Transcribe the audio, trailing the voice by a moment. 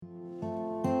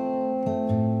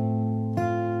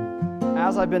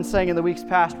as I've been saying in the weeks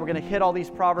past, we're going to hit all these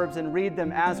Proverbs and read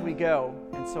them as we go.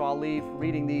 And so I'll leave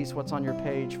reading these, what's on your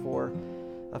page, for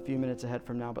a few minutes ahead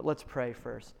from now. But let's pray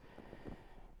first.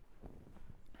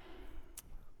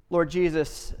 Lord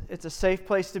Jesus, it's a safe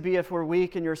place to be if we're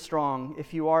weak and you're strong,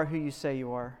 if you are who you say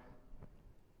you are.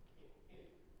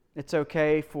 It's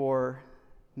okay for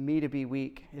me to be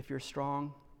weak if you're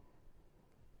strong.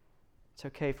 It's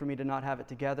okay for me to not have it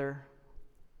together.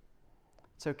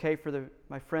 It's okay for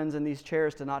my friends in these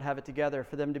chairs to not have it together,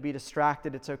 for them to be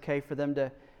distracted. It's okay for them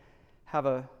to have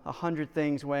 100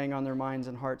 things weighing on their minds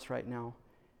and hearts right now.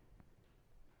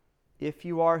 If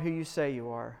you are who you say you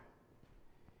are,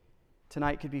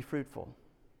 tonight could be fruitful.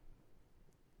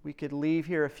 We could leave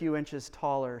here a few inches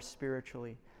taller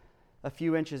spiritually, a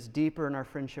few inches deeper in our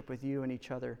friendship with you and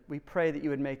each other. We pray that you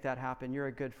would make that happen. You're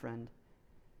a good friend.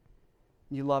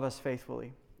 You love us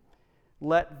faithfully.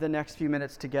 Let the next few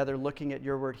minutes together, looking at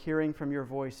your word, hearing from your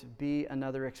voice, be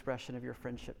another expression of your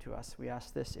friendship to us. We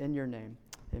ask this in your name.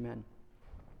 Amen.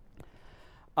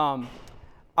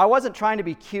 I wasn't trying to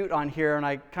be cute on here, and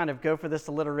I kind of go for this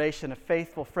alliteration of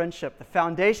faithful friendship, the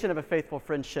foundation of a faithful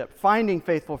friendship, finding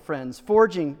faithful friends,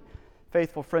 forging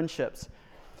faithful friendships.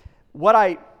 What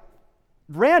I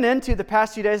ran into the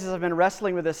past few days as I've been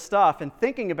wrestling with this stuff and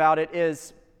thinking about it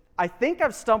is, I think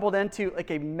I've stumbled into like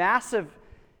a massive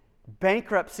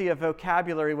bankruptcy of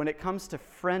vocabulary when it comes to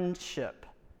friendship.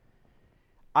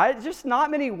 Just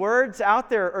not many words out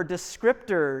there or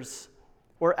descriptors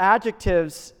or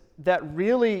adjectives that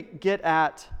really get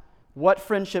at what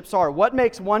friendships are. What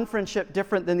makes one friendship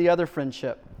different than the other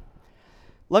friendship?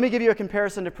 Let me give you a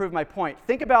comparison to prove my point.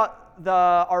 Think about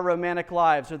our romantic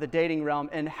lives or the dating realm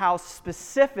and how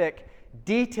specific,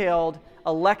 detailed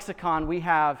a lexicon we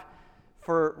have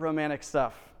for romantic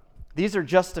stuff. These are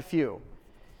just a few.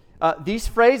 These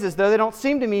phrases, though they don't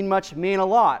seem to mean much, mean a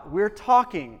lot. We're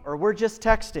talking, or we're just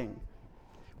texting.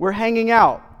 We're hanging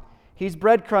out. He's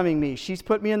breadcrumbing me. She's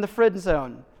put me in the friend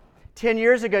zone. 10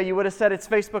 years ago, you would have said it's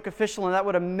Facebook official, and that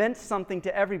would have meant something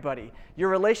to everybody. Your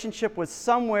relationship was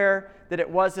somewhere that it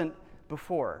wasn't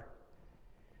before.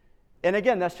 And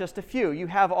again, that's just a few. You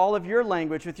have all of your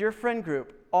language with your friend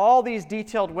group, all these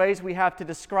detailed ways we have to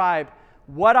describe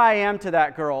what I am to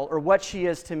that girl or what she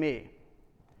is to me.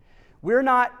 We're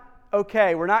not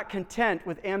content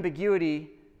with ambiguity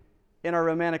in our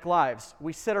romantic lives.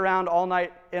 We sit around all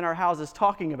night in our houses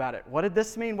talking about it. What did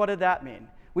this mean? What did that mean?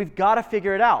 We've got to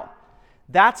figure it out.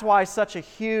 That's why such a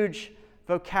huge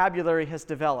vocabulary has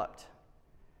developed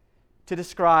to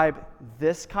describe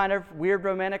this kind of weird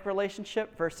romantic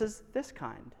relationship versus this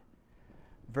kind.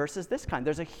 There's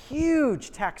a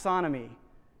huge taxonomy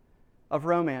of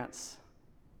romance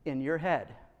in your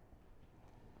head.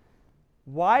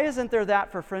 Why isn't there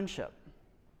that for friendship?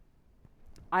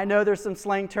 I know there's some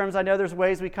slang terms. I know there's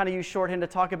ways we kind of use shorthand to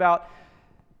talk about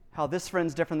how this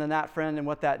friend's different than that friend and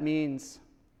what that means.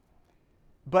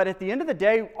 But at the end of the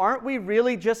day, aren't we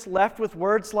really just left with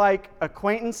words like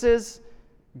acquaintances,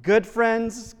 good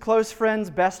friends, close friends,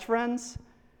 best friends?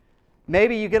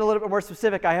 Maybe you get a little bit more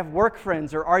specific. I have work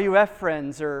friends or RUF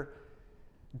friends or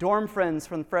dorm friends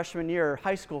from freshman year, or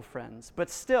high school friends. But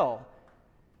still,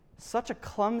 such a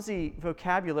clumsy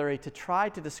vocabulary to try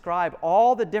to describe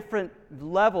all the different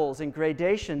levels and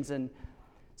gradations and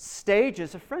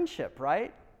stages of friendship,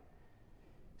 right?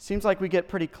 Seems like we get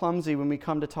pretty clumsy when we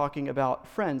come to talking about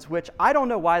friends, which I don't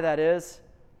know why that is,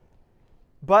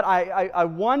 but I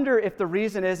wonder if the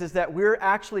reason is that we're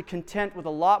actually content with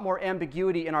a lot more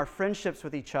ambiguity in our friendships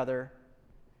with each other.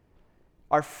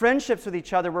 Our friendships with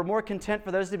each other, we're more content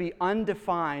for those to be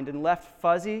undefined and left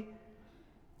fuzzy.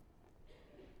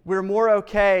 We're more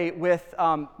okay with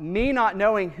me not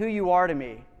knowing who you are to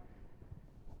me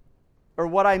or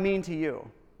what I mean to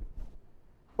you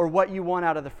or what you want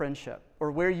out of the friendship or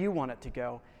where you want it to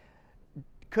go.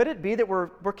 Could it be that we're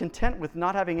content with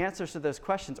not having answers to those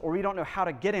questions, or we don't know how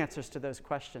to get answers to those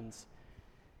questions?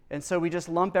 And so we just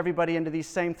lump everybody into these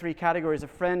same three categories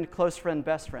of friend, close friend,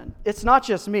 best friend. It's not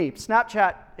just me.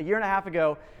 Snapchat, a year and a half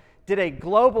ago, did a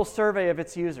global survey of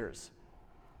its users.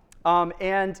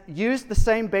 And used the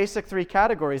same basic three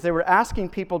categories. They were asking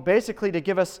people basically to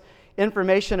give us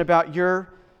information about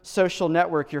your social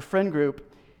network, your friend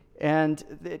group, and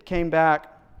it came back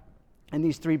in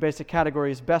these three basic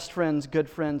categories: best friends, good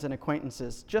friends, and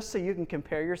acquaintances. Just so you can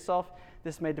compare yourself,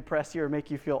 this may depress you or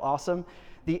make you feel awesome.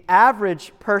 The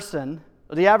average person,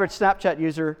 the average Snapchat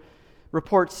user,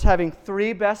 reports having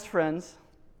 3 best friends.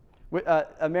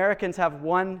 Americans have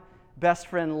 1 best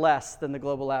friend less than the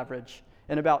global average,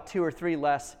 and about 2 or 3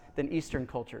 less than Eastern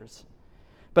cultures.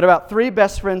 But about 3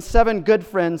 best friends, 7 good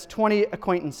friends, 20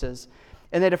 acquaintances.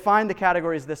 And they defined the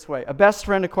categories this way. A best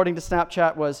friend, according to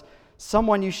Snapchat, was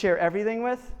someone you share everything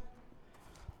with.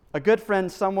 A good friend,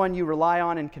 someone you rely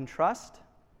on and can trust,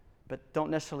 but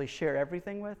don't necessarily share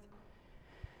everything with.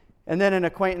 And then an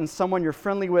acquaintance, someone you're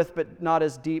friendly with, but not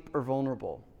as deep or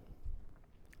vulnerable.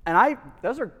 And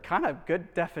those are kind of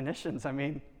good definitions. I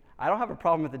mean, I don't have a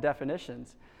problem with the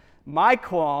definitions. My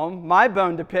qualm, my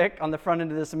bone to pick on the front end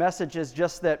of this message is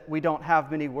just that we don't have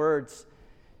many words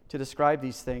to describe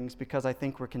these things, because I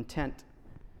think we're content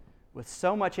with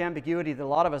so much ambiguity that a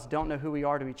lot of us don't know who we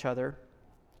are to each other,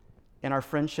 and our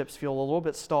friendships feel a little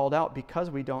bit stalled out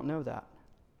because we don't know that.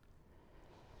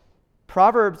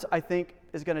 Proverbs, I think,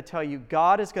 is going to tell you,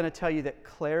 God is going to tell you that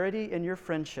clarity in your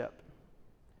friendship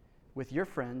with your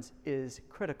friends is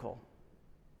critical.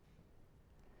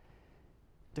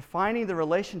 Defining the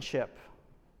relationship,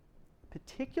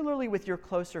 particularly with your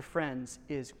closer friends,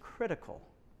 is critical.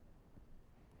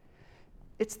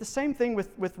 It's the same thing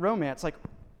with romance. Like,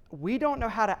 we don't know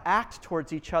how to act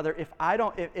towards each other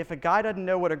if a guy doesn't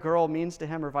know what a girl means to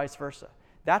him or vice versa.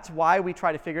 That's why we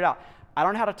try to figure it out. I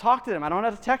don't know how to talk to them. I don't know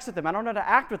how to text with them. I don't know how to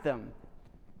act with them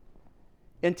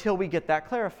until we get that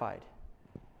clarified.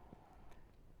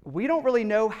 We don't really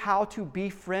know how to be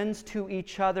friends to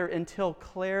each other until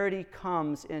clarity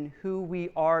comes in who we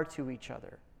are to each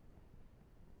other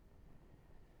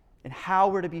and how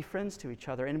we're to be friends to each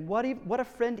other and what a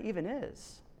friend even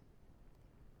is.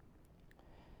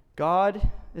 God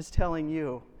is telling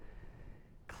you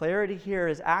clarity here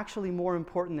is actually more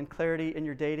important than clarity in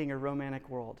your dating or romantic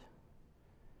world.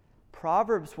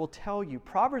 Proverbs will tell you,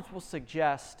 Proverbs will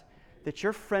suggest that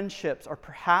your friendships are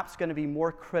perhaps going to be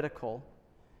more critical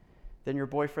than your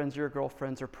boyfriends or your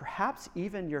girlfriends, or perhaps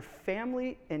even your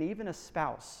family and even a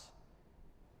spouse.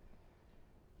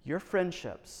 Your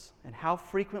friendships, and how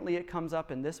frequently it comes up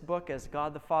in this book as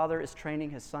God the Father is training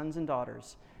his sons and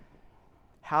daughters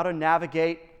how to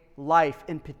navigate life,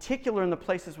 in particular in the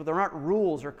places where there aren't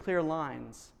rules or clear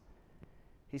lines.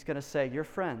 He's going to say, your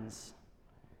friends,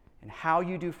 and how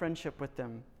you do friendship with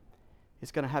them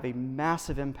is going to have a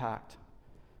massive impact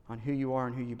on who you are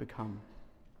and who you become.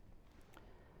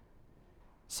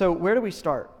 So where do we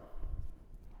start?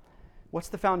 What's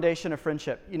the foundation of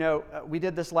friendship? You know, we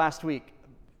did this last week.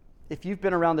 If you've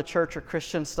been around the church or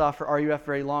Christian stuff or RUF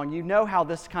very long, you know how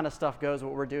this kind of stuff goes,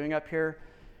 what we're doing up here.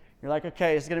 You're like,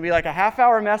 okay, it's going to be like a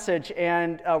half-hour message,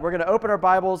 and we're going to open our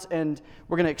Bibles, and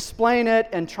we're going to explain it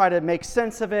and try to make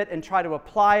sense of it and try to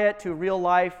apply it to real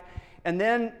life. And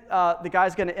then the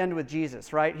guy's going to end with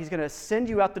Jesus, right? He's going to send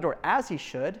you out the door, as he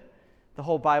should. The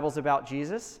whole Bible's about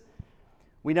Jesus.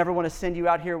 We never want to send you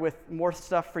out here with more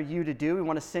stuff for you to do. We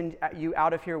want to send you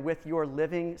out of here with your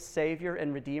living Savior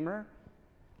and Redeemer.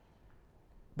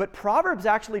 But Proverbs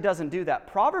actually doesn't do that.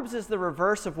 Proverbs is the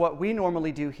reverse of what we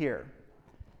normally do here.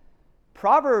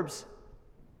 Proverbs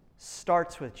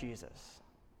starts with Jesus.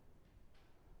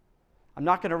 I'm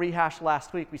not going to rehash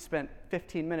last week. We spent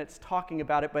 15 minutes talking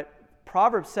about it, but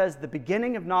Proverbs says the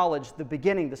beginning of knowledge, the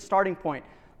beginning, the starting point,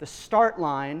 the start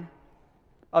line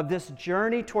of this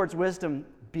journey towards wisdom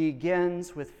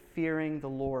begins with fearing the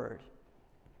Lord.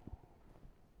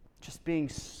 Just being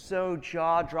so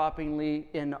jaw-droppingly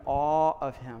in awe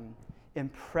of him,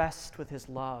 impressed with his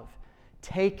love,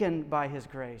 taken by his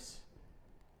grace,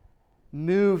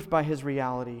 moved by his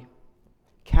reality,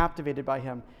 captivated by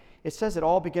him. It says it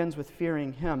all begins with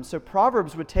fearing him. So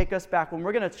Proverbs would take us back. When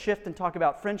we're going to shift and talk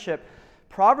about friendship,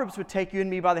 Proverbs would take you and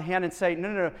me by the hand and say,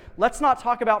 no, let's not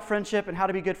talk about friendship and how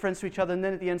to be good friends to each other, and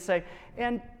then at the end say,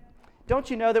 and don't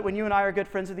you know that when you and I are good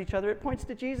friends with each other, it points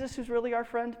to Jesus, who's really our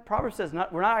friend? Proverbs says,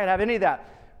 we're not going to have any of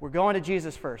that. We're going to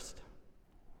Jesus first.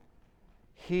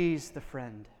 He's the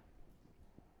friend.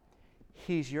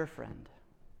 He's your friend.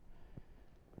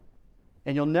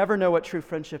 And you'll never know what true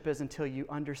friendship is until you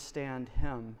understand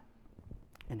him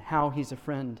and how he's a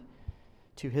friend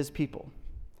to his people.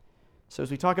 So as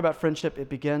we talk about friendship, it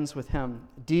begins with him.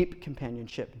 Deep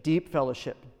companionship, deep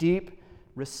fellowship, deep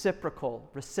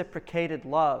reciprocated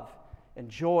love and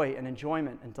joy and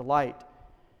enjoyment and delight.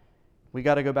 We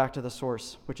got to go back to the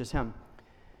source, which is him.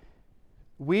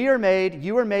 You are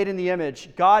made in the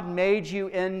image. God made you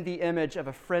in the image of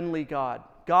a friendly God.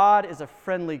 God is a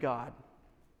friendly God.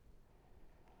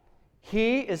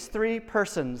 He is three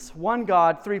persons, one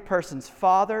God, three persons,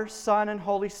 Father, Son, and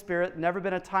Holy Spirit. Never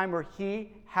been a time where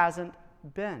he hasn't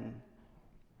been.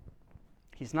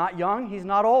 He's not young, he's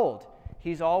not old.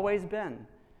 He's always been.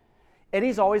 And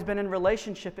he's always been in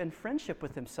relationship and friendship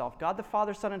with himself. God the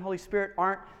Father, Son, and Holy Spirit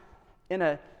aren't in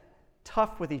a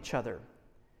tough with each other.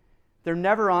 They're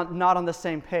never not on the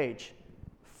same page.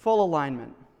 Full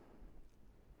alignment.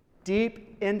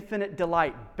 deep, infinite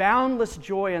delight, boundless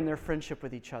joy in their friendship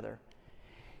with each other.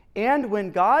 And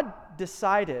when God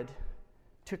decided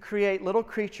to create little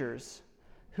creatures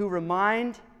who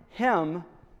remind Him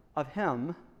of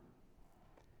Him,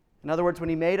 in other words, when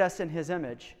He made us in His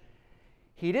image,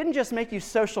 He didn't just make you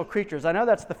social creatures. I know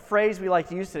that's the phrase we like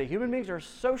to use today. Human beings are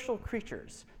social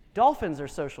creatures. Dolphins are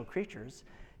social creatures.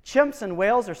 Chimps and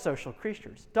whales are social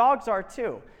creatures. Dogs are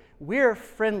too. We're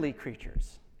friendly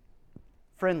creatures.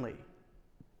 Friendly.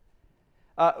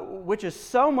 Which is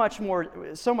so much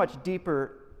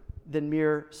deeper than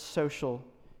mere social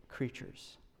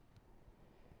creatures.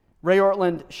 Ray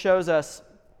Ortlund shows us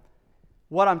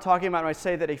what I'm talking about when I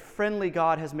say that a friendly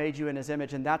God has made you in His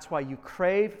image, and that's why you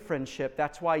crave friendship.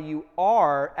 That's why you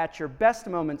are, at your best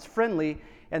moments, friendly,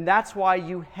 and that's why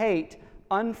you hate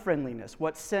unfriendliness,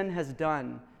 what sin has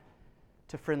done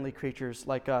to friendly creatures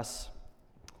like us.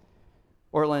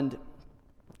 Ortlund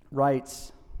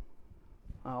writes,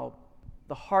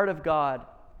 the heart of God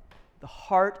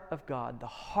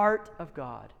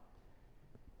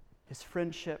is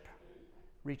friendship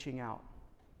reaching out.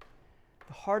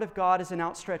 The heart of God is an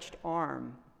outstretched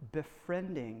arm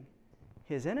befriending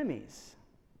His enemies.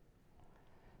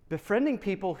 Befriending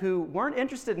people who weren't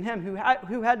interested in Him,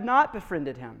 who had not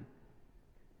befriended Him.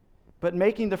 But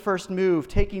making the first move,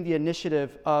 taking the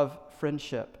initiative of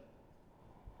friendship.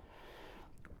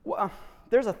 Well,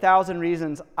 there's 1,000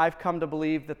 reasons I've come to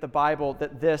believe that the Bible,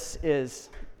 that this is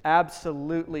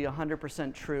absolutely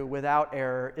 100% true, without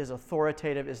error, is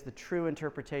authoritative, is the true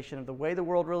interpretation of the way the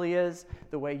world really is,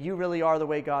 the way you really are, the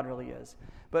way God really is.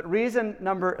 But reason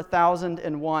number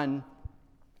 1,001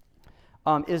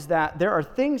 is that there are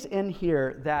things in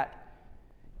here that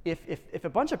if a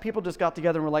bunch of people just got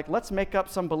together and were like, let's make up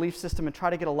some belief system and try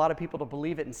to get a lot of people to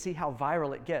believe it and see how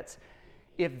viral it gets,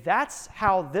 if that's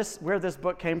where this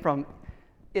book came from,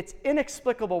 it's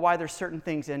inexplicable why there's certain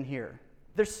things in here.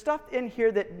 There's stuff in here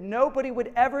that nobody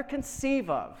would ever conceive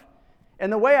of.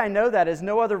 And the way I know that is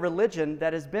no other religion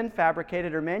that has been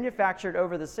fabricated or manufactured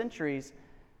over the centuries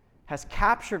has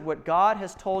captured what God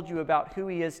has told you about who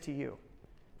He is to you.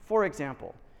 For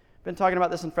example, I've been talking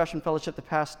about this in Freshman Fellowship the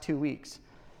past 2 weeks.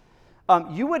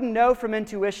 You wouldn't know from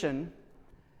intuition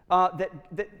that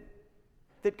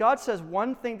God says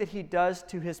one thing that He does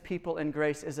to His people in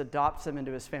grace is adopts them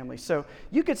into His family. So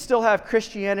you could still have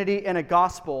Christianity and a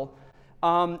gospel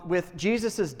with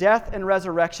Jesus' death and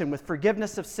resurrection, with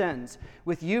forgiveness of sins,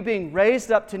 with you being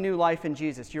raised up to new life in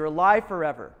Jesus. You're alive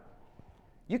forever.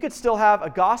 You could still have a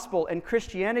gospel and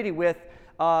Christianity with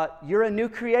you're a new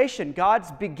creation.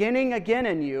 God's beginning again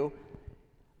in you,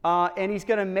 and He's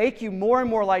going to make you more and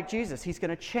more like Jesus. He's going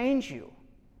to change you.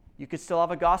 You could still have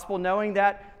a gospel knowing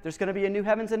that there's going to be a new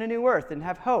heavens and a new earth and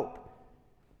have hope.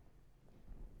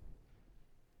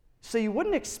 So you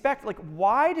wouldn't expect,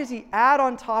 why does He add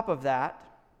on top of that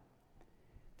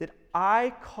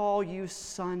I call you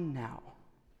son now?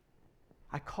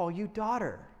 I call you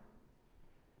daughter.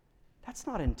 That's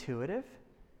not intuitive.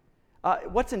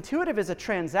 What's intuitive is a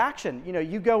transaction.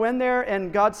 You go in there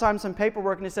and God signs some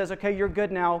paperwork and He says, okay, you're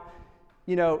good now.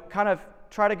 Kind of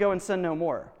try to go and sin no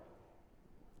more.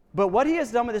 But what He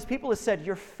has done with His people is said,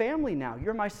 you're family now.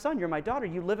 You're my son. You're my daughter.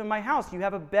 You live in my house. You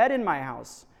have a bed in my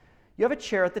house. You have a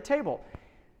chair at the table.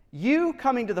 You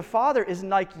coming to the Father is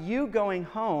like you going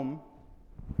home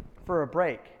for a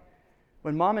break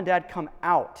when mom and dad come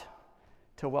out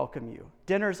to welcome you.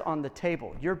 Dinner's on the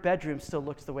table. Your bedroom still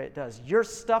looks the way it does. Your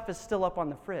stuff is still up on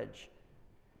the fridge.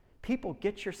 People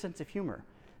get your sense of humor.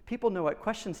 People know what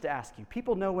questions to ask you.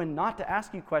 People know when not to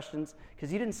ask you questions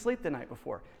because you didn't sleep the night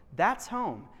before. That's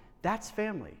home. That's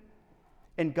family.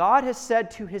 And God has said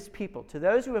to His people, to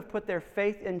those who have put their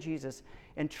faith in Jesus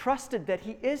and trusted that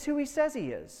He is who He says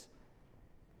He is,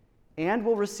 and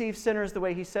will receive sinners the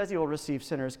way He says He will receive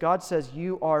sinners, God says,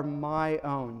 you are my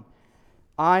own.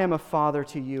 I am a father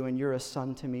to you, and you're a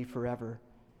son to me forever.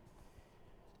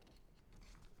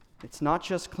 It's not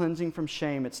just cleansing from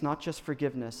shame. It's not just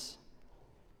forgiveness,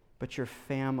 but your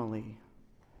family.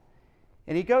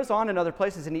 And He goes on in other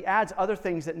places and He adds other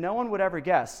things that no one would ever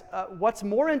guess. What's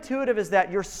more intuitive is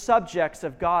that you're subjects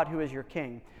of God who is your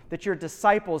king, that you're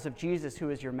disciples of Jesus who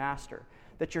is your master,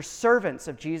 that you're servants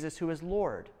of Jesus who is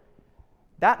Lord.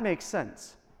 That makes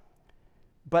sense.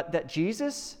 But that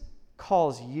Jesus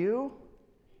calls you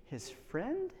His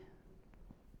friend?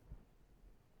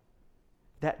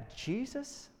 That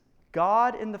Jesus,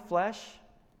 God in the flesh,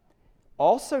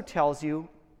 also tells you,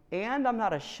 and I'm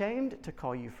not ashamed to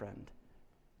call you friend.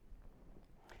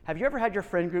 Have you ever had your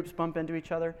friend groups bump into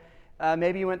each other?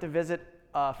 Maybe you went to visit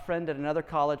a friend at another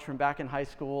college from back in high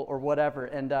school or whatever,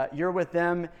 and you're with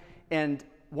them, and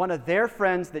one of their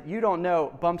friends that you don't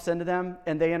know bumps into them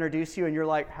and they introduce you and you're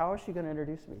like, how is she going to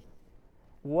introduce me?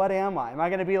 What am I? Am I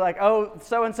going to be like, oh,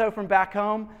 so-and-so from back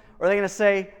home? Or are they going to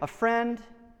say a friend?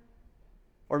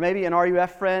 Or maybe an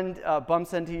RUF friend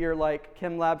bumps into your like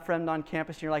Chem Lab friend on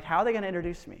campus and you're like, how are they going to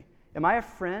introduce me? Am I a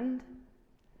friend?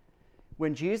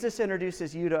 When Jesus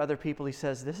introduces you to other people, he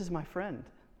says, this is my friend.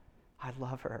 I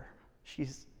love her.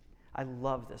 I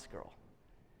love this girl.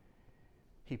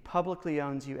 He publicly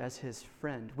owns you as his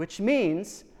friend, which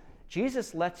means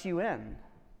Jesus lets you in.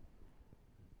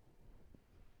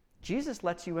 Jesus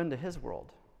lets you into his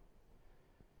world.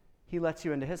 He lets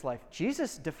you into his life.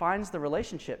 Jesus defines the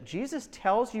relationship. Jesus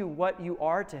tells you what you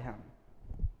are to him.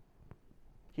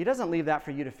 He doesn't leave that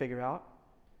for you to figure out.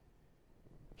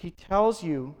 He tells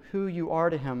you who you are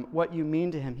to him, what you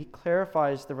mean to him. He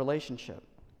clarifies the relationship.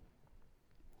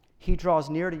 He draws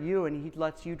near to you and he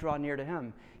lets you draw near to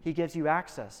him. He gives you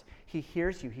access. He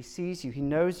hears you. He sees you. He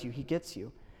knows you. He gets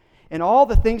you. And all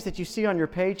the things that you see on your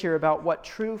page here about what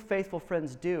true faithful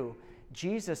friends do,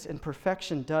 Jesus in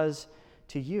perfection does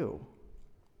to you.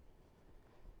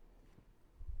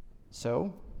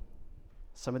 So,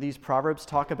 some of these proverbs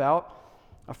talk about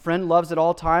a friend loves at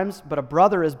all times, but a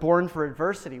brother is born for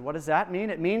adversity. What does that mean?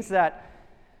 It means that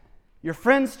your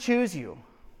friends choose you.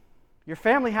 Your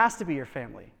family has to be your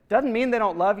family. Doesn't mean they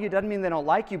don't love you, doesn't mean they don't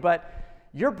like you, but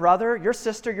your brother, your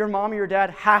sister, your mom, or your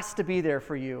dad has to be there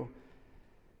for you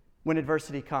when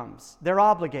adversity comes. They're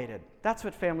obligated. That's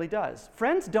what family does.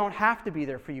 Friends don't have to be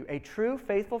there for you. A true,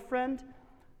 faithful friend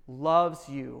loves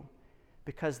you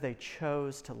because they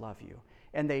chose to love you,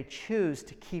 and they choose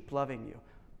to keep loving you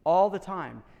all the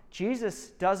time. Jesus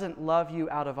doesn't love you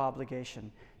out of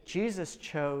obligation. Jesus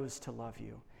chose to love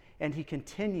you, and he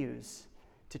continues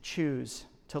to choose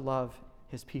to love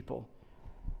his people.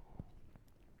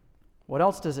 What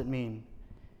else does it mean?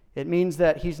 It means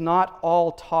that he's not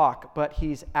all talk, but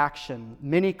he's action.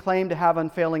 Many claim to have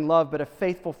unfailing love, but a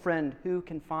faithful friend who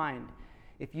can find?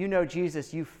 If you know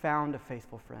Jesus, you've found a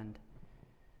faithful friend.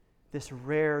 This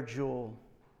rare jewel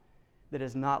that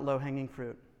is not low-hanging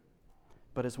fruit,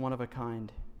 but is one of a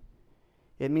kind.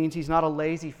 It means he's not a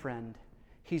lazy friend.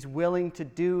 He's willing to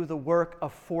do the work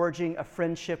of forging a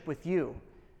friendship with you.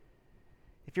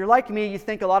 If you're like me, you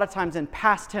think a lot of times in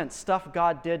past tense, stuff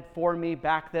God did for me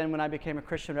back then when I became a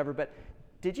Christian or whatever, but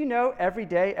did you know every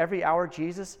day, every hour,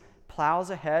 Jesus plows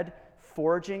ahead,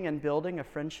 forging and building a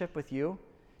friendship with you?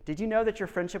 Did you know that your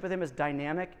friendship with him is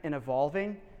dynamic and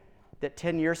evolving? That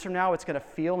 10 years from now, it's going to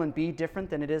feel and be different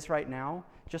than it is right now,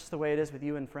 just the way it is with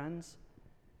you and friends?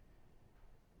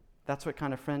 That's what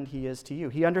kind of friend he is to you.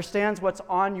 He understands what's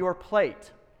on your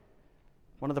plate.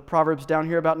 One of the proverbs down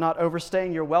here about not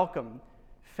overstaying your welcome.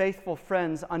 Faithful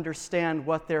friends understand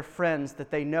what their friends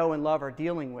that they know and love are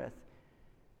dealing with.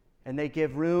 And they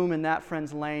give room in that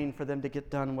friend's lane for them to get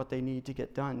done what they need to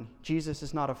get done. Jesus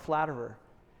is not a flatterer.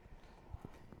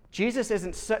 Jesus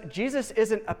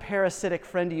isn't a parasitic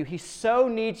friend to you. He so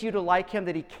needs you to like him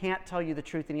that he can't tell you the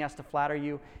truth and he has to flatter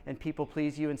you and people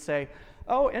please you and say,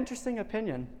 oh, interesting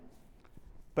opinion.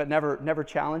 But never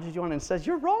challenges you on it and says,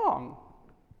 you're wrong.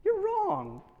 You're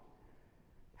wrong.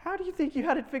 How do you think you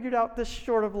had it figured out this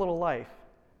short of a little life?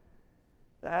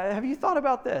 Have you thought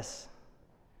about this?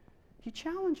 He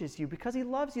challenges you because he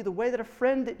loves you the way that a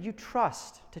friend that you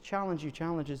trust to challenge you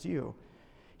challenges you.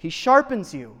 He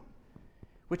sharpens you,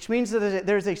 which means that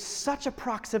there's such a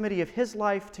proximity of his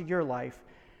life to your life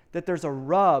that there's a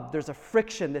rub, there's a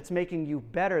friction that's making you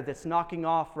better, that's knocking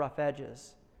off rough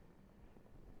edges.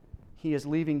 He is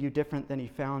leaving you different than he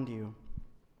found you.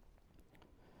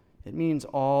 It means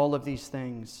all of these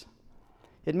things.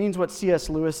 It means what C.S.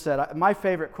 Lewis said. My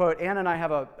favorite quote, Ann and I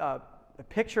have a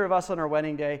picture of us on our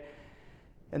wedding day,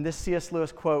 and this C.S.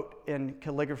 Lewis quote in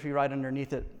calligraphy right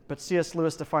underneath it. But C.S.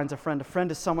 Lewis defines a friend. A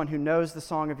friend is someone who knows the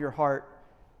song of your heart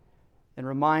and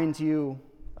reminds you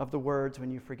of the words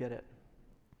when you forget it.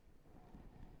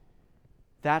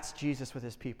 That's Jesus with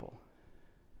his people.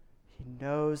 He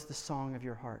knows the song of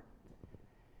your heart.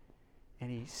 And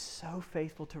he's so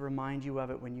faithful to remind you of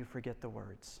it when you forget the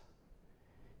words.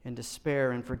 In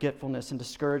despair and forgetfulness and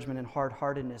discouragement and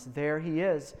hard-heartedness, there he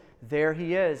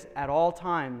is at all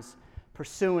times,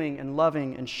 pursuing and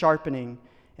loving and sharpening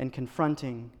and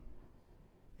confronting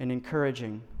and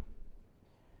encouraging.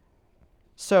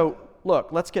 So,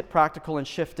 look, let's get practical and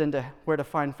shift into where to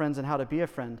find friends and how to be a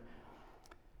friend.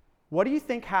 What do you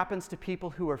think happens to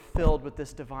people who are filled with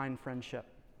this divine friendship?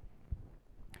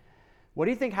 What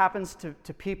do you think happens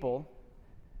to people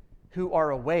who are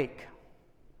awake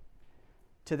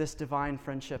to this divine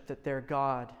friendship that their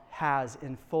God has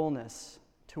in fullness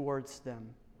towards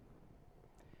them?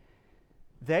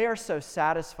 They are so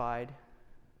satisfied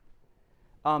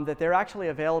that they're actually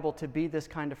available to be this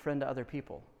kind of friend to other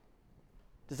people.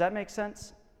 Does that make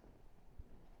sense?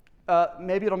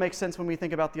 Maybe it'll make sense when we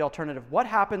think about the alternative. What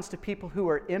happens to people who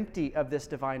are empty of this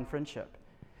divine friendship?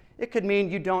 It could mean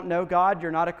you don't know God,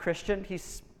 you're not a Christian,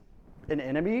 he's an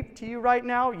enemy to you right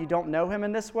now, you don't know him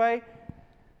in this way.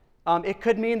 It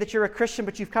could mean that you're a Christian,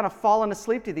 but you've kind of fallen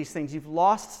asleep to these things. You've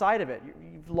lost sight of it.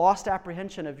 You've lost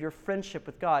apprehension of your friendship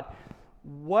with God.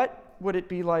 What would it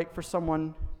be like for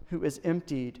someone who is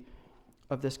emptied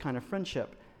of this kind of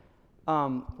friendship?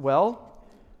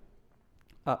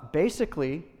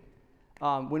 Basically,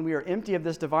 when we are empty of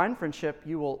this divine friendship,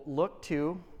 you will look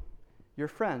to your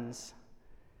friends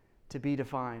to be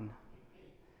divine.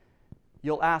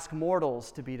 You'll ask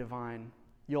mortals to be divine.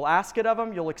 You'll ask it of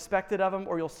them, you'll expect it of them,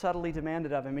 or you'll subtly demand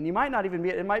it of them. And you might not even be,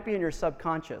 it might be in your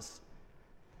subconscious.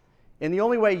 And the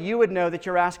only way you would know that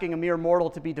you're asking a mere mortal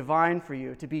to be divine for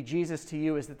you, to be Jesus to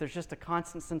you, is that there's just a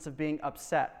constant sense of being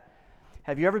upset.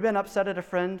 Have you ever been upset at a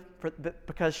friend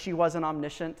because she wasn't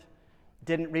omniscient,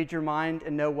 didn't read your mind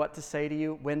and know what to say to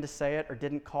you, when to say it, or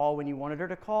didn't call when you wanted her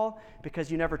to call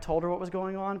because you never told her what was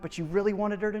going on, but you really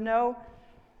wanted her to know?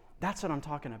 That's what I'm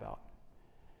talking about.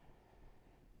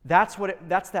 That's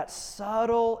that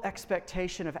subtle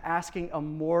expectation of asking a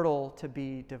mortal to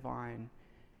be divine,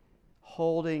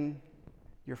 holding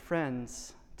your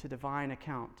friends to divine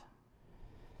account.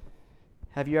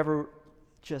 Have you ever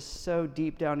just so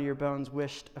deep down to your bones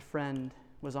wished a friend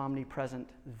was omnipresent,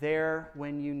 there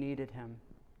when you needed him,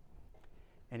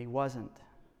 and he wasn't?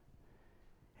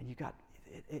 And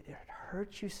it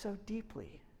hurt you so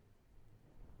deeply.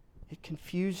 It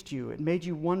confused you. It made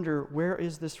you wonder, where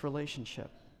is this relationship?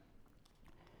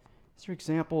 These are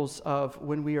examples of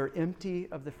when we are empty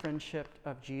of the friendship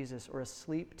of Jesus, or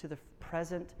asleep to the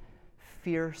present,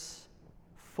 fierce,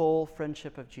 full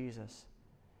friendship of Jesus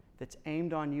that's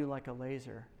aimed on you like a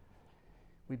laser.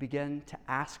 We begin to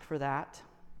ask for that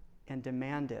and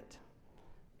demand it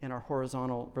in our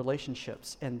horizontal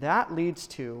relationships. And that leads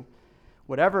to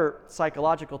whatever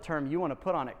psychological term you want to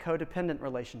put on it: codependent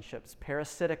relationships,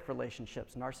 parasitic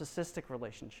relationships, narcissistic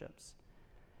relationships.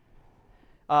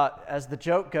 As the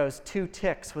joke goes, two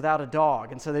ticks without a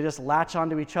dog, and so they just latch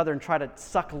onto each other and try to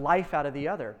suck life out of the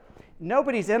other.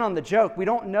 Nobody's in on the joke. We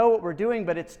don't know what we're doing,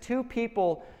 but it's two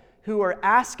people who are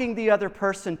asking the other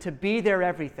person to be their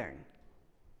everything.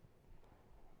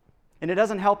 And it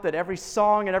doesn't help that every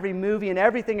song and every movie and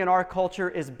everything in our culture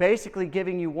is basically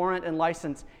giving you warrant and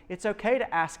license. It's okay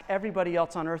to ask everybody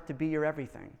else on earth to be your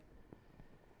everything.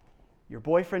 Your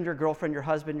boyfriend, your girlfriend, your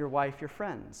husband, your wife, your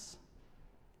friends.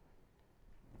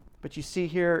 But you see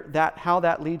here how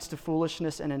that leads to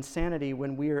foolishness and insanity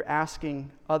when we are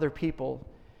asking other people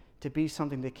to be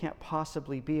something they can't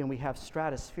possibly be, and we have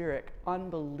stratospheric,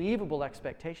 unbelievable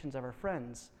expectations of our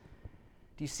friends.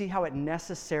 Do you see how it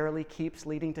necessarily keeps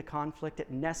leading to conflict?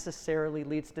 It necessarily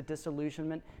leads to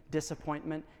disillusionment,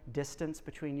 disappointment, distance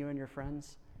between you and your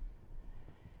friends.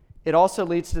 It also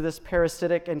leads to this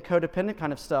parasitic and codependent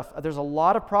kind of stuff. There's a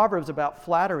lot of Proverbs about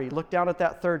flattery. Look down at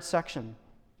that third section.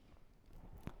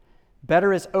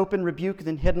 Better is open rebuke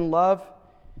than hidden love.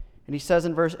 And he says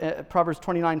in Proverbs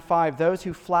 29:5, those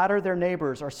who flatter their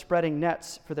neighbors are spreading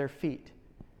nets for their feet.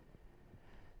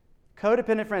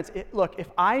 Codependent friends, look,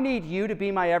 if I need you to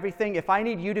be my everything, if I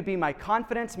need you to be my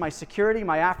confidence, my security,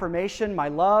 my affirmation, my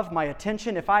love, my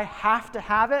attention, if I have to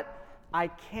have it, I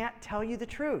can't tell you the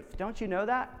truth. Don't you know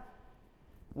that?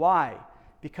 Why?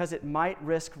 Because it might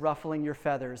risk ruffling your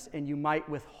feathers, and you might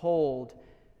withhold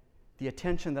the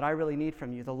attention that I really need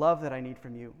from you, the love that I need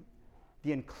from you,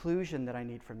 the inclusion that I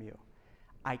need from you.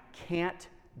 I can't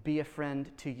be a friend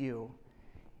to you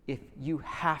if you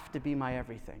have to be my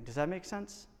everything. Does that make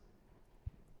sense?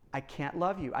 I can't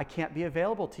love you. I can't be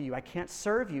available to you. I can't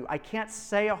serve you. I can't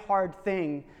say a hard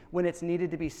thing when it's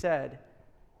needed to be said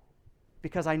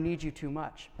because I need you too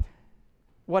much.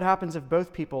 What happens if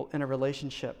both people in a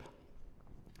relationship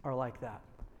are like that?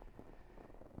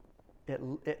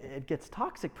 It gets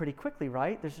toxic pretty quickly,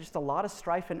 right? There's just a lot of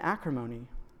strife and acrimony.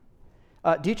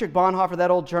 Dietrich Bonhoeffer,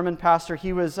 that old German pastor,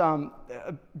 he was a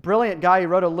brilliant guy. He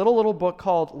wrote a little book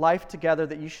called Life Together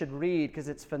that you should read because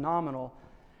it's phenomenal.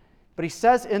 But he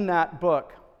says in that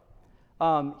book,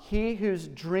 he whose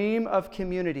dream of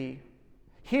community,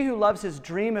 he who loves his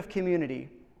dream of community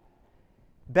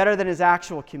better than his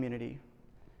actual community,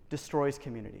 destroys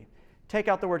community. Take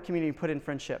out the word community and put in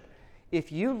friendship.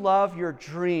 If you love your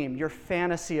dream, your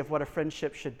fantasy of what a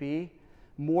friendship should be,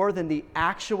 more than the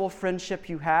actual friendship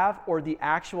you have or the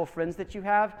actual friends that you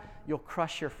have, you'll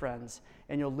crush your friends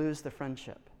and you'll lose the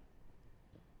friendship.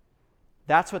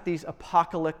 That's what these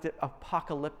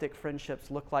apocalyptic friendships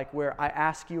look like, where I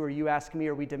ask you or you ask me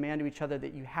or we demand to each other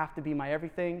that you have to be my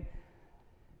everything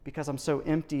because I'm so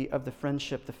empty of the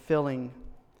friendship, the filling,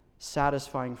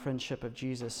 satisfying friendship of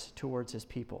Jesus towards his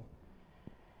people.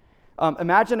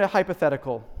 Imagine a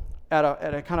hypothetical at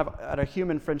a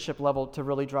human friendship level to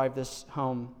really drive this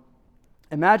home.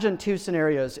 Imagine two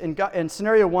scenarios. In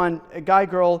scenario one, a guy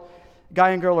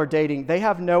and girl are dating. They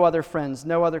have no other friends,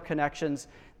 no other connections.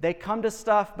 They come to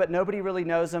stuff, but nobody really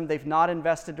knows them. They've not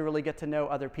invested to really get to know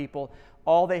other people.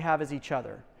 All they have is each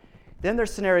other. Then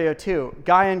there's scenario two,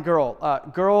 guy and girl.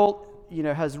 Girl,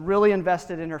 has really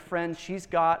invested in her friends. She's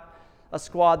got a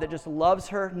squad that just loves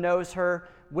her, knows her.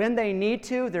 When they need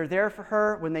to, they're there for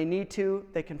her. When they need to,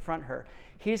 they confront her.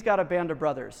 He's got a band of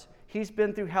brothers. He's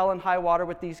been through hell and high water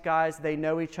with these guys. They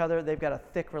know each other. They've got a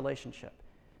thick relationship.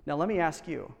 Now, let me ask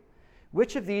you,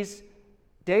 which of these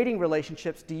dating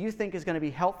relationships do you think is going to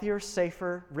be healthier,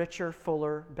 safer, richer,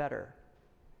 fuller, better?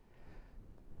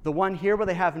 The one here where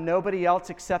they have nobody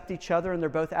else except each other and they're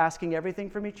both asking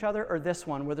everything from each other, or this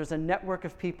one where there's a network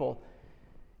of people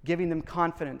giving them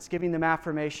confidence, giving them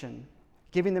affirmation,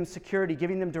 giving them security,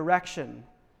 giving them direction,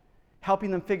 helping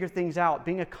them figure things out,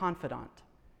 being a confidant?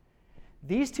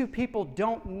 These two people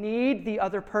don't need the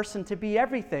other person to be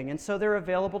everything, and so they're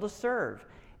available to serve.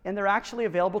 And they're actually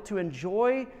available to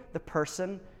enjoy the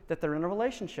person that they're in a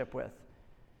relationship with,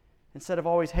 instead of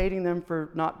always hating them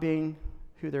for not being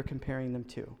who they're comparing them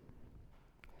to.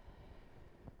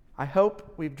 I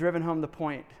hope we've driven home the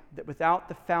point that without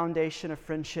the foundation of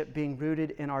friendship being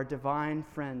rooted in our divine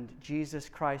friend, Jesus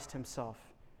Christ himself,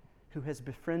 who has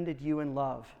befriended you in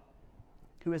love,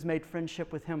 who has made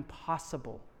friendship with him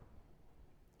possible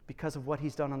because of what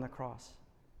he's done on the cross.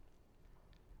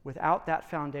 Without that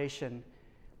foundation,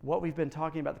 what we've been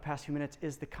talking about the past few minutes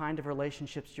is the kind of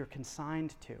relationships you're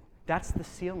consigned to. That's the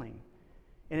ceiling.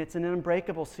 And it's an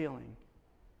unbreakable ceiling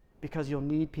because you'll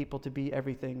need people to be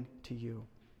everything to you.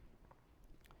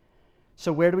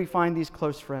 So where do we find these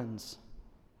close friends?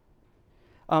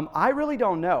 I really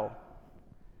don't know.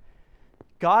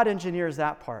 God engineers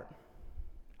that part.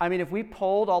 I mean, if we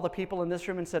polled all the people in this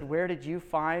room and said, where did you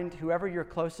find whoever your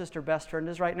closest or best friend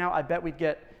is right now, I bet we'd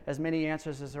get as many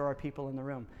answers as there are people in the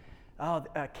room.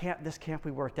 This camp we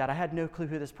worked at, I had no clue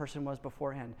who this person was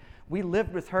beforehand. We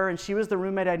lived with her, and she was the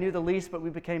roommate I knew the least, but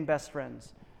we became best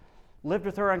friends. Lived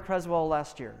with her on Creswell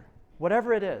last year.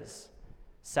 Whatever it is.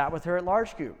 Sat with her at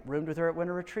large group. Roomed with her at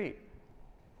winter retreat.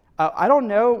 I don't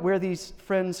know where these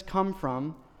friends come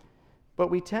from,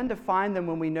 but we tend to find them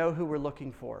when we know who we're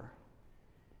looking for,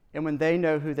 and when they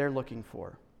know who they're looking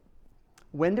for.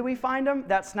 When do we find them?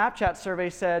 That Snapchat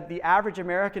survey said the average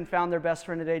American found their best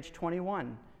friend at age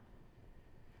 21.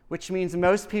 Which means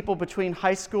most people between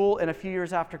high school and a few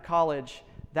years after college,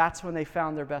 that's when they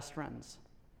found their best friends,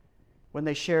 when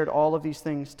they shared all of these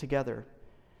things together.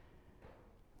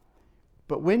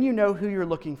 But when you know who you're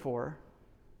looking for,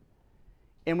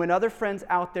 and when other friends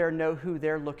out there know who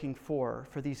they're looking for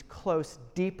these close,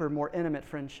 deeper, more intimate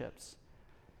friendships,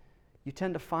 you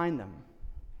tend to find them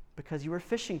because you were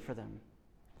fishing for them.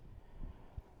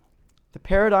 The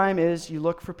paradigm is you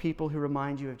look for people who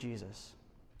remind you of Jesus.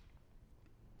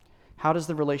 How does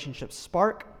the relationship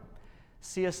spark?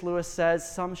 C.S. Lewis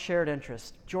says some shared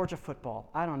interest. Georgia football,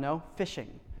 I don't know,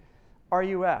 fishing.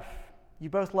 RUF, you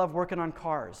both love working on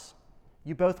cars.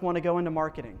 You both want to go into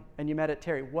marketing, and you met at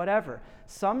Terry. Whatever.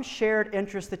 Some shared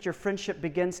interest that your friendship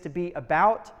begins to be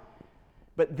about,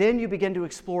 but then you begin to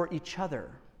explore each other.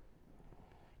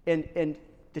 And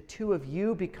the two of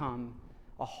you become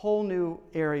a whole new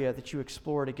area that you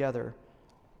explore together.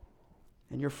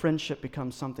 And your friendship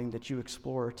becomes something that you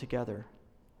explore together.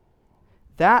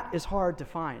 That is hard to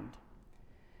find.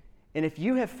 And if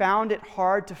you have found it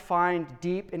hard to find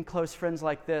deep and close friends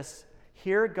like this,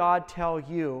 hear God tell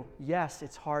you, yes,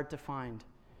 it's hard to find.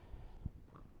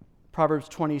 Proverbs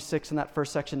 26 in that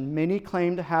first section, many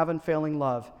claim to have unfailing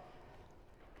love.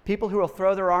 People who will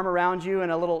throw their arm around you in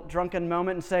a little drunken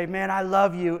moment and say, man, I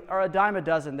love you, are a dime a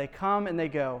dozen. They come and they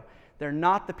go. They're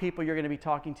not the people you're going to be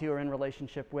talking to or in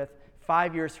relationship with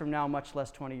 5 years from now, much less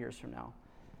 20 years from now.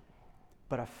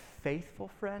 But a faithful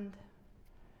friend?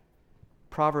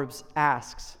 Proverbs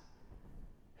asks,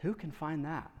 who can find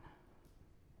that?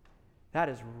 That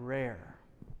is rare.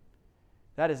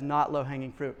 That is not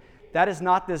low-hanging fruit. That is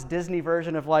not this Disney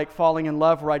version of like falling in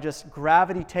love where I just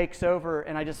gravity takes over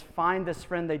and I just find this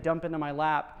friend, they dump into my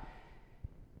lap,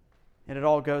 and it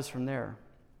all goes from there.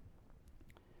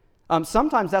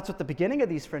 Sometimes that's what the beginning of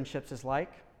these friendships is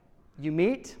like. You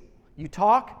meet, you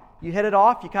talk, you hit it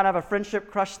off, you kind of have a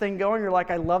friendship crush thing going. You're like,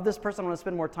 I love this person, I want to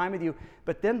spend more time with you.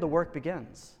 But then the work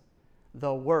begins.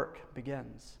 The work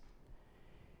begins.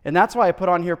 And that's why I put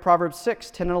on here Proverbs 6,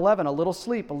 10 and 11. A little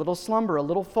sleep, a little slumber, a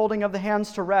little folding of the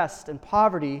hands to rest, and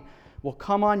poverty will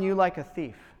come on you like a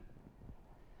thief.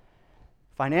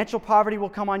 Financial poverty will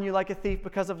come on you like a thief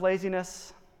because of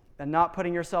laziness and not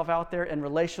putting yourself out there, and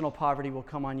relational poverty will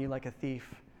come on you like a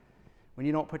thief when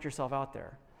you don't put yourself out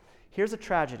there. Here's a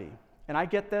tragedy, and I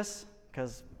get this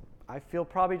because I feel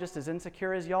probably just as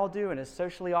insecure as y'all do and as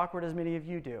socially awkward as many of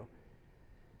you do.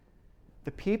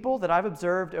 The people that I've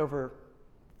observed over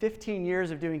 15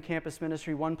 years of doing campus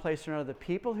ministry one place or another, the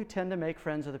people who tend to make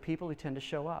friends are the people who tend to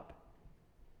show up.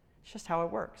 It's just how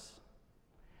it works.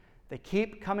 They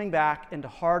keep coming back into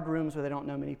hard rooms where they don't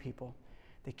know many people.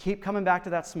 They keep coming back to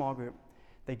that small group.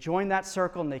 They join that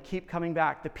circle and they keep coming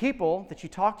back. The people that you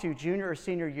talk to junior or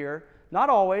senior year, not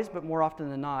always, but more often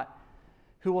than not,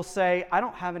 who will say, I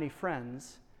don't have any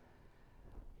friends,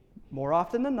 more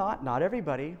often than not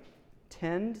everybody,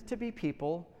 tend to be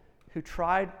people who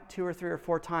tried 2 or 3 or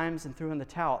 4 times and threw in the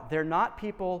towel. They're not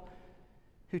people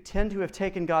who tend to have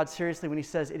taken God seriously when he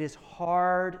says it is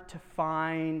hard to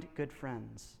find good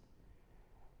friends.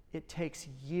 It takes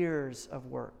years of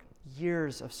work,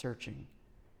 years of searching.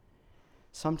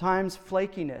 Sometimes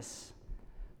flakiness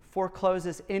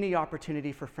forecloses any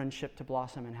opportunity for friendship to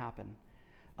blossom and happen.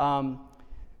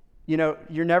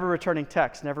 You're never returning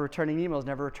texts, never returning emails,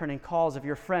 never returning calls of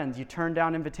your friends. You turn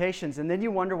down invitations, and then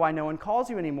you wonder why no one calls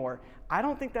you anymore. I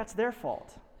don't think that's their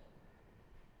fault.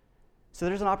 So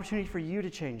there's an opportunity for you to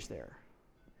change there.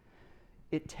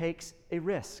 It takes a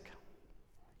risk.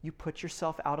 You put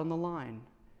yourself out on the line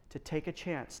to take a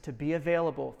chance, to be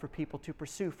available for people to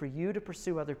pursue, for you to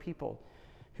pursue other people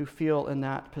who feel in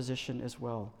that position as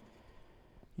well.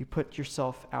 You put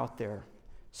yourself out there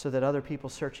so that other people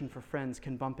searching for friends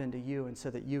can bump into you and so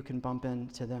that you can bump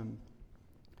into them.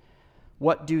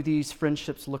 What do these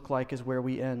friendships look like is where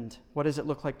we end. What does it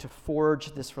look like to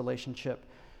forge this relationship?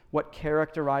 What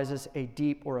characterizes a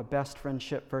deep or a best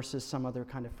friendship versus some other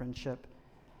kind of friendship?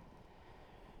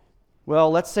 Well,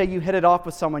 let's say you hit it off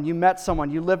with someone, you met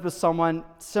someone, you lived with someone,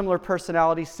 similar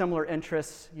personality, similar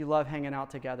interests, you love hanging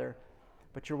out together,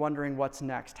 but you're wondering what's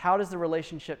next. How does the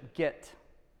relationship get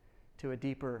to a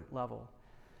deeper level?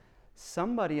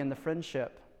 Somebody in the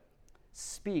friendship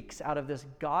speaks out of this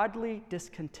godly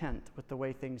discontent with the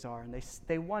way things are, and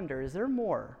they wonder, is there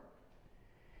more?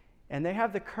 And they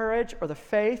have the courage or the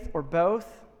faith or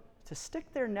both to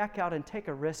stick their neck out and take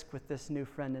a risk with this new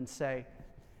friend and say,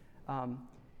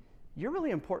 you're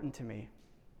really important to me.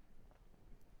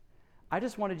 I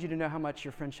just wanted you to know how much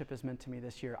your friendship has meant to me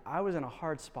this year. I was in a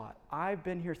hard spot. I've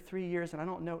been here 3 years and I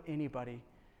don't know anybody.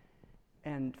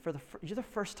 And you're the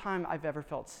first time I've ever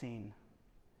felt seen.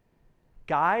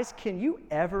 Guys, can you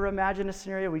ever imagine a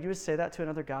scenario where you would say that to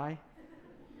another guy?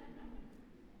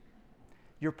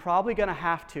 You're probably going to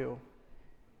have to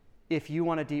if you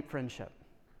want a deep friendship.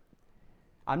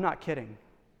 I'm not kidding.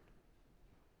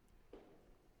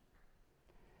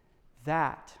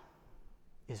 That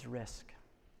is risk.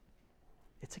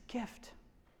 It's a gift.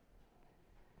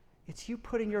 It's you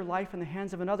putting your life in the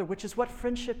hands of another, which is what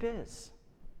friendship is.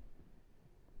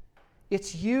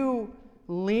 It's you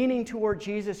leaning toward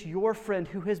Jesus, your friend,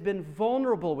 who has been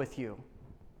vulnerable with you,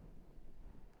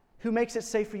 who makes it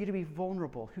safe for you to be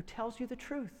vulnerable, who tells you the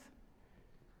truth,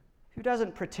 who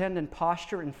doesn't pretend and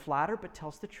posture and flatter, but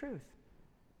tells the truth.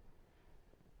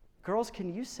 Girls,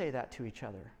 can you say that to each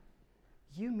other?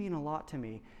 You mean a lot to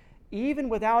me. Even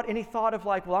without any thought of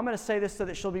like, well, I'm going to say this so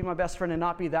that she'll be my best friend and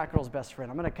not be that girl's best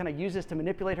friend. I'm going to kind of use this to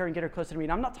manipulate her and get her closer to me.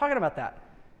 And I'm not talking about that.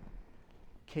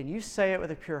 Can you say it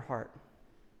with a pure heart?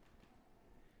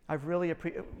 I've really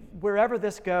appreciated, wherever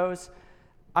this goes,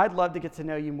 I'd love to get to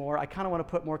know you more. I kind of want to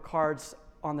put more cards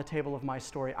on the table of my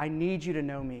story. I need you to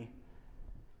know me.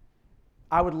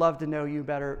 I would love to know you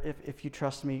better if you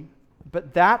trust me.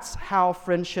 But that's how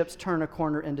friendships turn a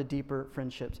corner into deeper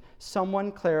friendships.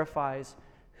 Someone clarifies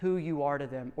who you are to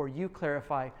them, or you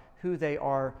clarify who they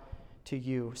are to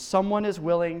you. Someone is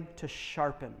willing to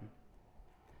sharpen.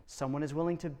 Someone is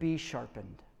willing to be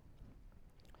sharpened.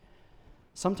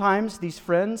 Sometimes these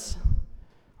friends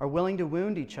are willing to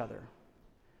wound each other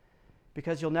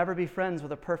because you'll never be friends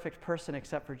with a perfect person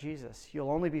except for Jesus.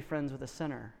 You'll only be friends with a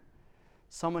sinner.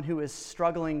 Someone who is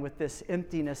struggling with this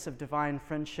emptiness of divine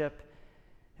friendship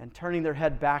and turning their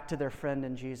head back to their friend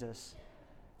in Jesus.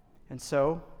 And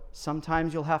so,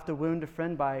 sometimes you'll have to wound a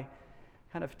friend by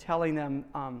kind of telling them,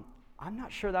 I'm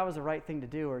not sure that was the right thing to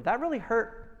do, or that really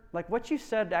hurt. Like what you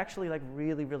said actually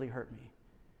really, really hurt me.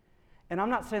 And I'm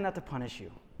not saying that to punish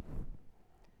you.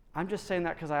 I'm just saying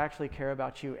that because I actually care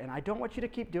about you, and I don't want you to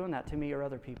keep doing that to me or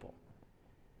other people.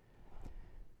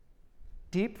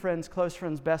 Deep friends, close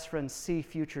friends, best friends see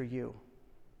future you.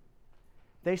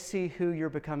 They see who you're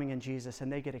becoming in Jesus,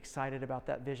 and they get excited about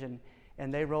that vision,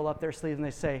 and they roll up their sleeves and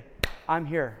they say, I'm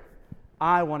here.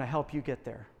 I want to help you get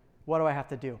there. What do I have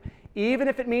to do? Even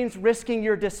if it means risking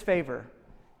your disfavor,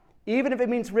 even if it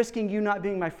means risking you not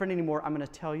being my friend anymore, I'm going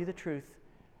to tell you the truth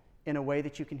in a way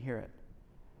that you can hear it.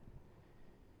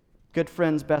 Good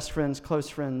friends, best friends, close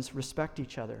friends respect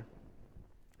each other.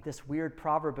 This weird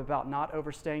proverb about not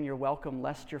overstaying your welcome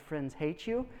lest your friends hate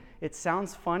you, it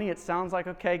sounds funny. It sounds like,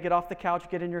 okay, get off the couch,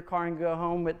 get in your car, and go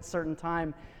home at a certain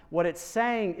time. What it's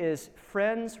saying is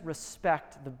friends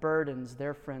respect the burdens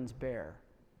their friends bear,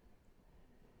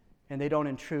 and they don't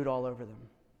intrude all over them.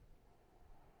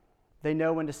 They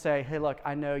know when to say, hey, look,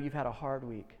 I know you've had a hard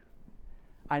week.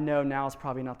 I know now is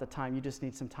probably not the time. You just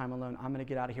need some time alone. I'm going to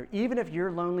get out of here. Even if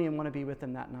you're lonely and want to be with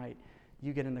them that night,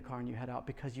 you get in the car and you head out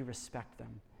because you respect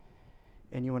them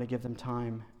and you want to give them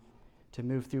time to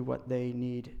move through what they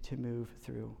need to move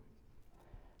through.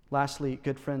 Lastly,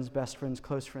 good friends, best friends,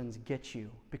 close friends get you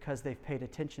because they've paid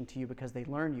attention to you, because they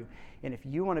learn you. And if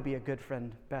you want to be a good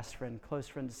friend, best friend, close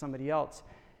friend to somebody else,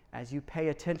 as you pay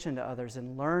attention to others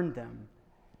and learn them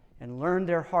and learn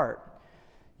their heart,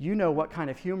 you know what kind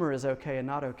of humor is okay and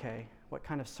not okay, what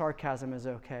kind of sarcasm is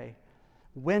okay,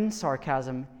 when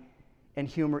sarcasm and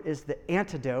humor is the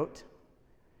antidote,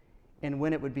 and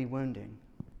when it would be wounding.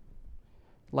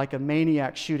 Like a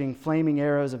maniac shooting flaming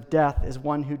arrows of death is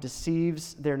one who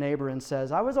deceives their neighbor and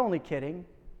says, I was only kidding.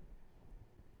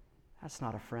 That's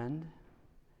not a friend.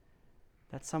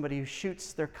 That's somebody who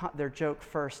shoots their joke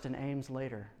first and aims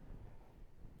later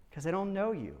because they don't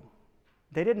know you.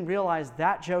 They didn't realize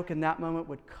that joke in that moment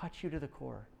would cut you to the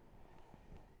core.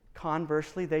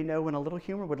 Conversely, they know when a little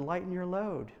humor would lighten your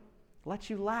load, let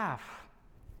you laugh.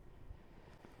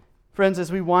 Friends,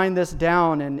 as we wind this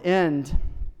down and end,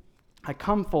 I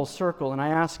come full circle and I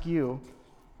ask you,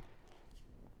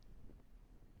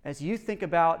 as you think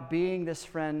about being this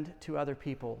friend to other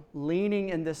people, leaning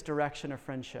in this direction of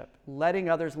friendship, letting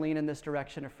others lean in this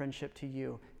direction of friendship to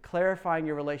you, clarifying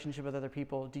your relationship with other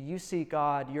people, do you see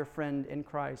God, your friend in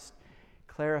Christ,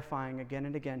 clarifying again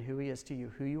and again who He is to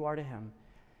you, who you are to Him?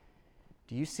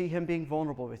 Do you see Him being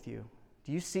vulnerable with you?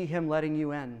 Do you see Him letting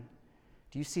you in?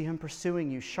 Do you see Him pursuing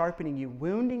you, sharpening you,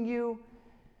 wounding you,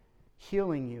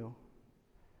 healing you,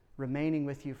 remaining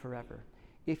with you forever?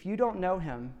 If you don't know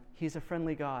Him, He's a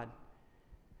friendly God.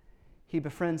 He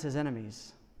befriends His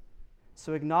enemies.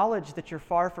 So acknowledge that you're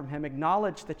far from Him,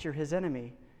 acknowledge that you're His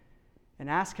enemy, and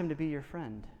ask Him to be your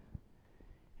friend.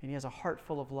 And He has a heart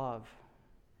full of love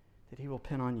that He will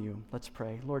pin on you. Let's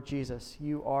pray. Lord Jesus,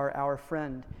 You are our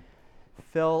friend.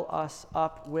 Fill us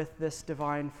up with this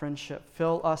divine friendship.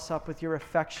 Fill us up with Your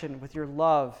affection, with Your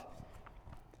love.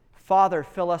 Father,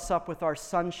 fill us up with our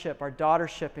sonship, our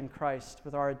daughtership in Christ,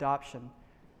 with our adoption.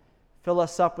 Fill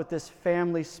us up with this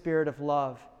family spirit of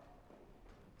love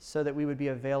so that we would be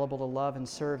available to love and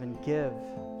serve and give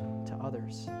to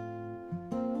others.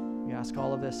 We ask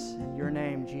all of this in Your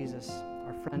name, Jesus,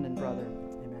 our friend and brother.